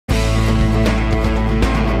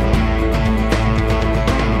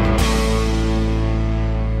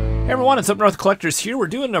101, it's Up North Collectors here. We're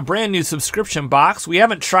doing a brand new subscription box. We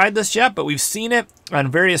haven't tried this yet, but we've seen it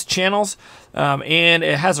on various channels, and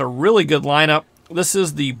it has a really good lineup. This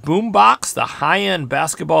is the Boombox, the high-end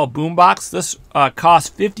basketball Boombox. This costs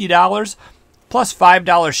 $50 plus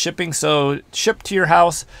 $5 shipping, so shipped to your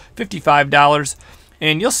house, $55.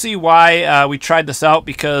 And you'll see why we tried this out,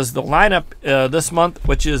 because the lineup this month,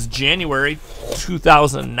 which is January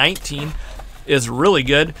 2019, is really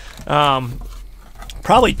good.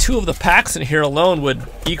 Probably 2 of the packs in here alone would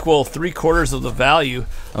equal 3/4 of the value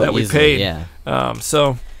that we paid. Yeah.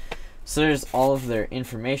 So there's all of their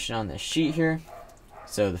information on this sheet here.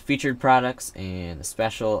 So the featured products and the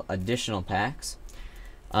special additional packs.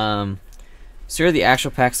 So here are the actual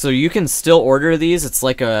packs. So you can still order these. It's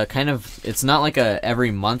like a kind of, it's not like a every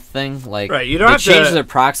month thing. Like, right, you don't have to change their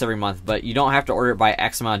products every month, but you don't have to order it by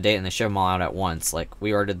X amount of date and they ship them all out at once. Like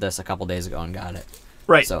we ordered this a couple days ago and got it.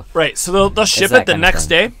 Right, so, right. So they'll ship it the next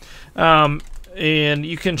day, and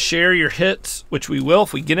you can share your hits, which we will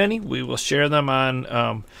if we get any. We will share them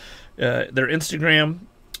on their Instagram,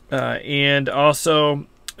 and also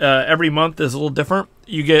every month is a little different.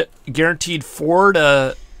 You get guaranteed 4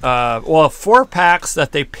 packs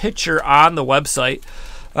that they picture on the website,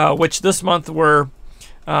 which this month were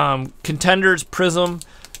Contenders, Prism,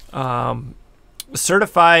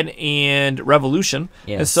 Certified, and Revolution.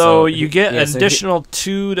 Yeah, and so you get an additional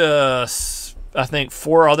 2 to I think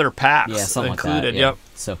 4 other packs included. Like that, Yep.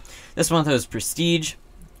 So this month was Prestige,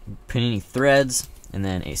 Panini Threads, and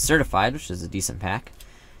then a Certified, which is a decent pack.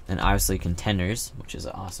 And obviously Contenders, which is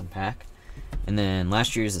an awesome pack. And then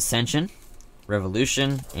last year's Ascension,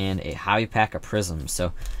 Revolution, and a hobby pack of Prism.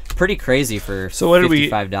 So pretty crazy for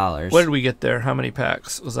 $55. What did we get there? How many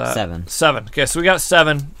packs was that? 7. 7. Okay, so we got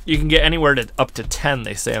 7. You can get anywhere to up to 10,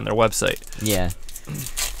 they say on their website. Yeah.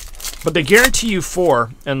 But they guarantee you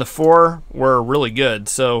 4, and the 4 were really good.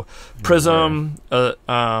 So Prism,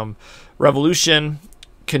 Revolution,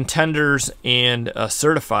 Contenders, and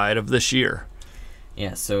Certified of this year.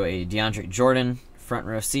 Yeah, so a DeAndre Jordan front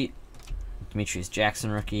row seat, Demetrius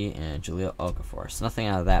Jackson rookie, and Jahlil Okafor. So nothing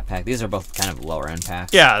out of that pack. These are both kind of lower end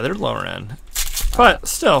packs. Yeah, they're lower end, but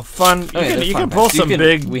still fun. You can pull some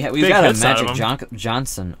big. We've big got a hits Magic out of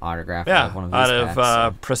Johnson autograph. Yeah, out of one of these out of packs,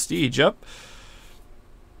 so. Prestige. Yep.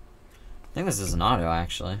 I think this is an auto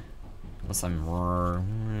actually, unless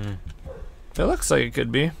I'm. It looks like it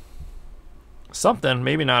could be something.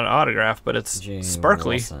 Maybe not an autograph, but it's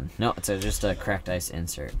sparkly. Wilson. No, it's just a cracked ice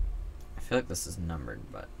insert. I feel like this is numbered,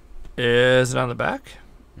 but. Is it on the back?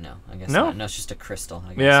 No, I guess no. Not. No, it's just a crystal.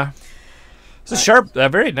 I guess. Yeah, it's a sharp, a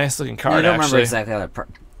very nice looking card. I don't remember actually. exactly how that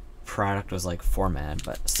product was like formatted,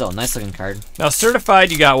 but still a nice looking card. Now Certified,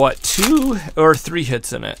 you got what, 2 or 3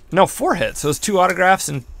 hits in it? No, 4 hits. So it's 2 autographs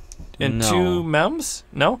and 2 mems.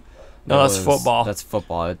 No, that's football. That's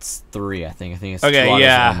football. It's 3, I think. I think it's okay. 2 autos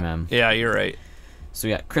Yeah, and 1 mem. Yeah, you're right. So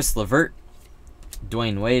we got Chris LeVert,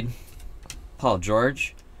 Dwayne Wade, Paul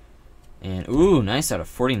George. And ooh, nice out of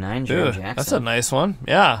 49, Jaron Jackson. That's a nice one.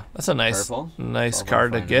 Yeah, that's a nice, nice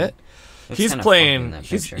card to get. He's playing.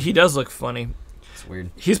 He does look funny. It's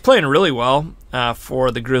weird. He's playing really well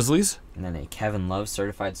for the Grizzlies. And then a Kevin Love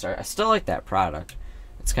certified star. I still like that product.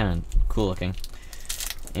 It's kind of cool looking.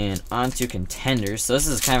 And on to Contenders. So this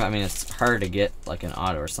is kind of, I mean, it's hard to get like an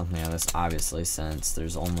auto or something on this, obviously, since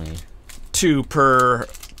there's only 2 per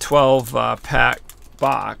 12 pack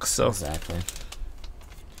box. So exactly.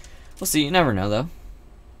 We'll see. You never know, though.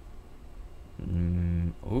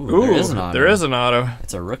 Ooh, there is an auto. There is an auto.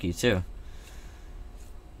 It's a rookie, too.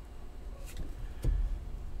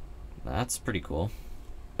 That's pretty cool.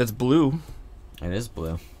 It's blue. It is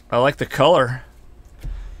blue. I like the color.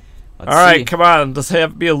 Let's All right, see. come on. Let's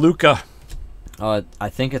have it be a Luka. Oh, I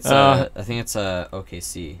think it's a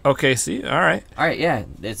OKC. OKC. All right. All right, yeah.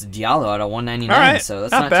 It's Diallo out of 199, all right. so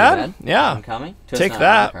that's not not bad. too bad. Yeah. Incoming. Take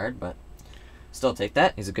that. Card, but still take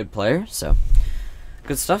that. He's a good player, so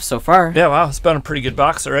good stuff so far. Yeah, wow, it's been a pretty good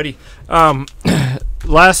box already. I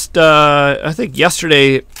think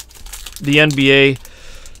yesterday, the NBA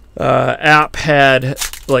app had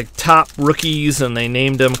like top rookies, and they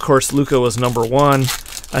named them. Of course, Luka was number 1.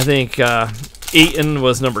 I think Ayton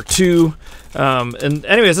was number 2. And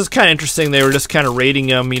anyways, it's kind of interesting. They were just kind of rating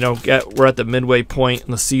them. You know, we're at the midway point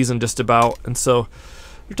in the season, just about, and so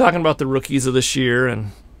you're talking about the rookies of this year,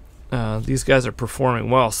 and these guys are performing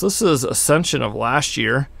well. So this is Ascension of last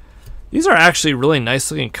year. These are actually really nice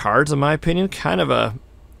looking cards, in my opinion. Kind of a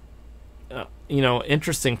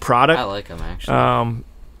interesting product. I like them actually.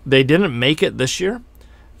 They didn't make it this year,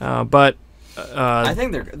 but I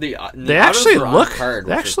think they actually look. Card,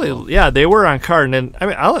 they actually, cool. Yeah, they were on card. And then, I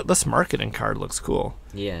mean, this marketing card looks cool.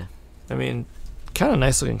 Yeah. I mean, kind of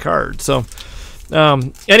nice looking card. So,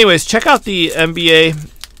 anyways, check out the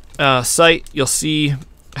NBA site. You'll see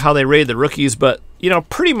how they rated the rookies. But, you know,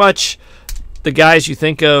 pretty much the guys you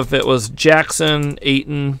think of, it was Jackson,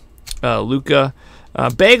 Ayton, Luka.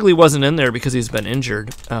 Bagley wasn't in there because he's been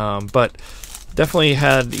injured. But definitely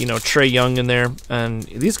had, you know, Trae Young in there. And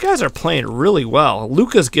these guys are playing really well.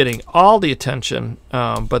 Luka's getting all the attention,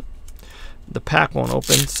 but the pack won't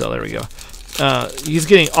open. So there we go. He's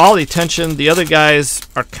getting all the attention. The other guys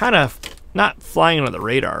are kind of not flying under the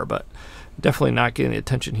radar, but definitely not getting the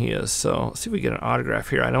attention he is. So let's see if we get an autograph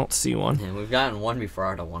here. I don't see one. And we've gotten one before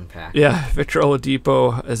out of one pack. Yeah, Victor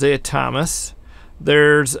Oladipo, Isaiah Thomas.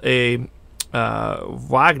 There's a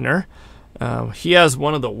Wagner. He has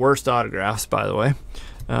one of the worst autographs, by the way.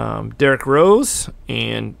 Derrick Rose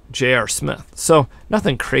and J.R. Smith. So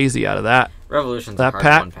nothing crazy out of that. Revolution's that a hard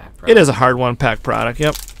pack. one-pack product. It is a hard one-pack product,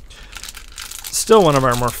 yep. Still one of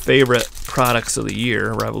our more favorite products of the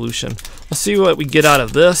year, Revolution. Let's see what we get out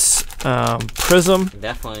of this. Prism.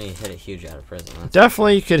 Definitely hit a huge out of Prism.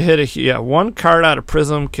 Definitely could hit a, yeah, one card out of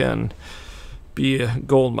Prism can be a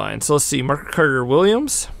gold mine. So let's see, Mark Carter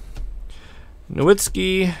Williams,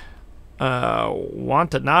 Nowitzki,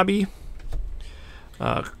 Watanabe,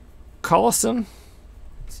 Collison.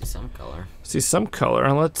 See some color. See some color.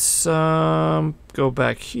 And let's go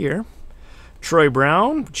back here. Troy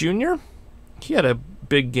Brown Jr. He had a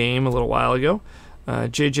big game a little while ago.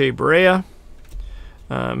 J.J. Barea,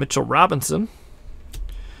 Mitchell Robinson,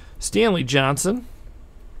 Stanley Johnson,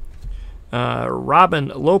 Robin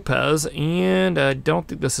Lopez, and I don't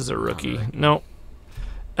think this is a rookie. No.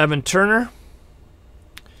 Evan Turner,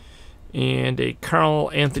 and a Karl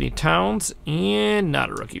Anthony Towns, and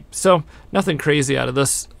not a rookie. So nothing crazy out of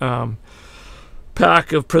this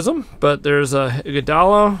pack of Prism, but there's a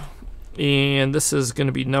Iguodala, and this is going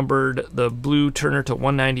to be numbered, the blue Turner to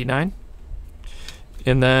 199.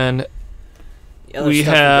 And then we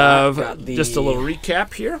have just a little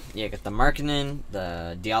recap here. Yeah, got the Markkanen,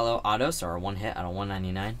 the Diallo autos are one hit out of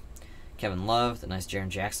 199. Kevin Love, the nice Jaren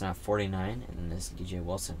Jackson out of 49, and this DJ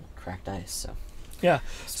Wilson cracked ice. So yeah,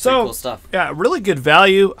 it's pretty cool stuff. Yeah, really good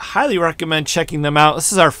value. Highly recommend checking them out.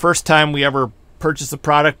 This is our first time we ever purchased the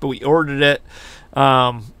product, but we ordered it.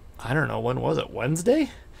 I don't know, when was it? Wednesday?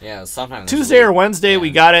 Yeah, it was sometime Tuesday or Wednesday. Yeah. We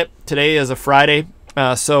got it. Today is a Friday.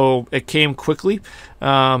 So it came quickly,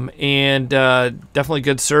 and definitely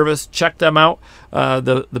good service. Check them out.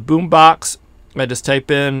 The Boombox. I just type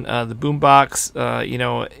in the Boombox, you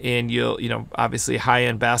know, and you'll obviously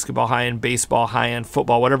high-end basketball, high-end baseball, high-end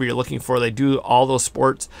football, whatever you're looking for. They do all those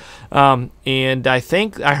sports, and I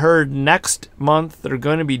think I heard next month they're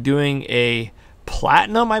going to be doing a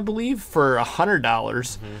platinum, I believe, for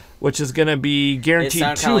 $100, which is going to be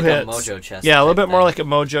guaranteed 2 like hits. A Mojo Chest, yeah, a little bit more like a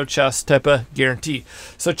Mojo Chest type of guarantee.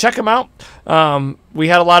 So check them out. We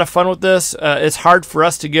had a lot of fun with this. It's hard for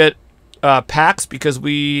us to get packs because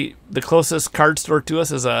the closest card store to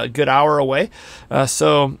us is a good hour away.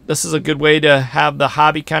 So this is a good way to have the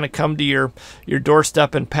hobby kind of come to your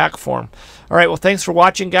doorstep in pack form. All right, well, thanks for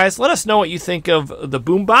watching, guys. Let us know what you think of the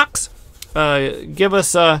Boombox. Give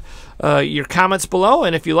us your comments below,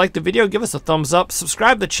 and if you like the video, give us a thumbs up.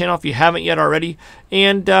 Subscribe to the channel if you haven't yet already,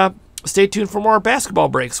 and stay tuned for more basketball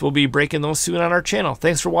breaks. We'll be breaking those soon on our channel.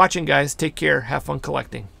 Thanks for watching, guys. Take care. Have fun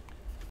collecting.